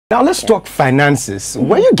Now let's talk finances.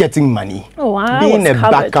 Were you getting money? Oh, wow. Being a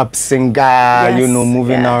backup singer, you know,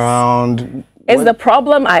 moving around. It's the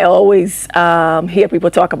problem I always hear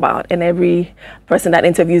people talk about, and every person that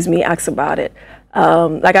interviews me asks about it.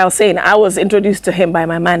 Like I was saying, I was introduced to him by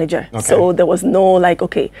my manager. Okay. So there was no like,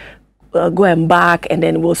 okay, go and back and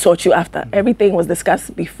then we'll sort you after. Everything was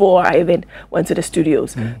discussed before I even went to the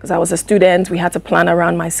studios. Because I was a student, we had to plan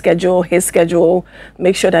around my schedule, his schedule,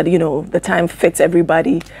 make sure that, you know, the time fits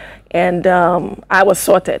everybody. And I was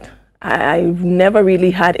sorted. I never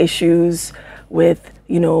really had issues with,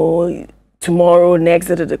 you know, tomorrow,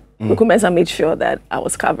 next, I made sure that I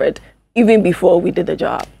was covered even before we did the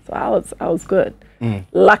job. So I was good.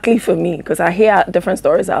 Luckily for me, because I hear different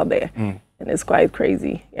stories out there, and it's quite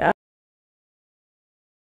crazy. Yeah.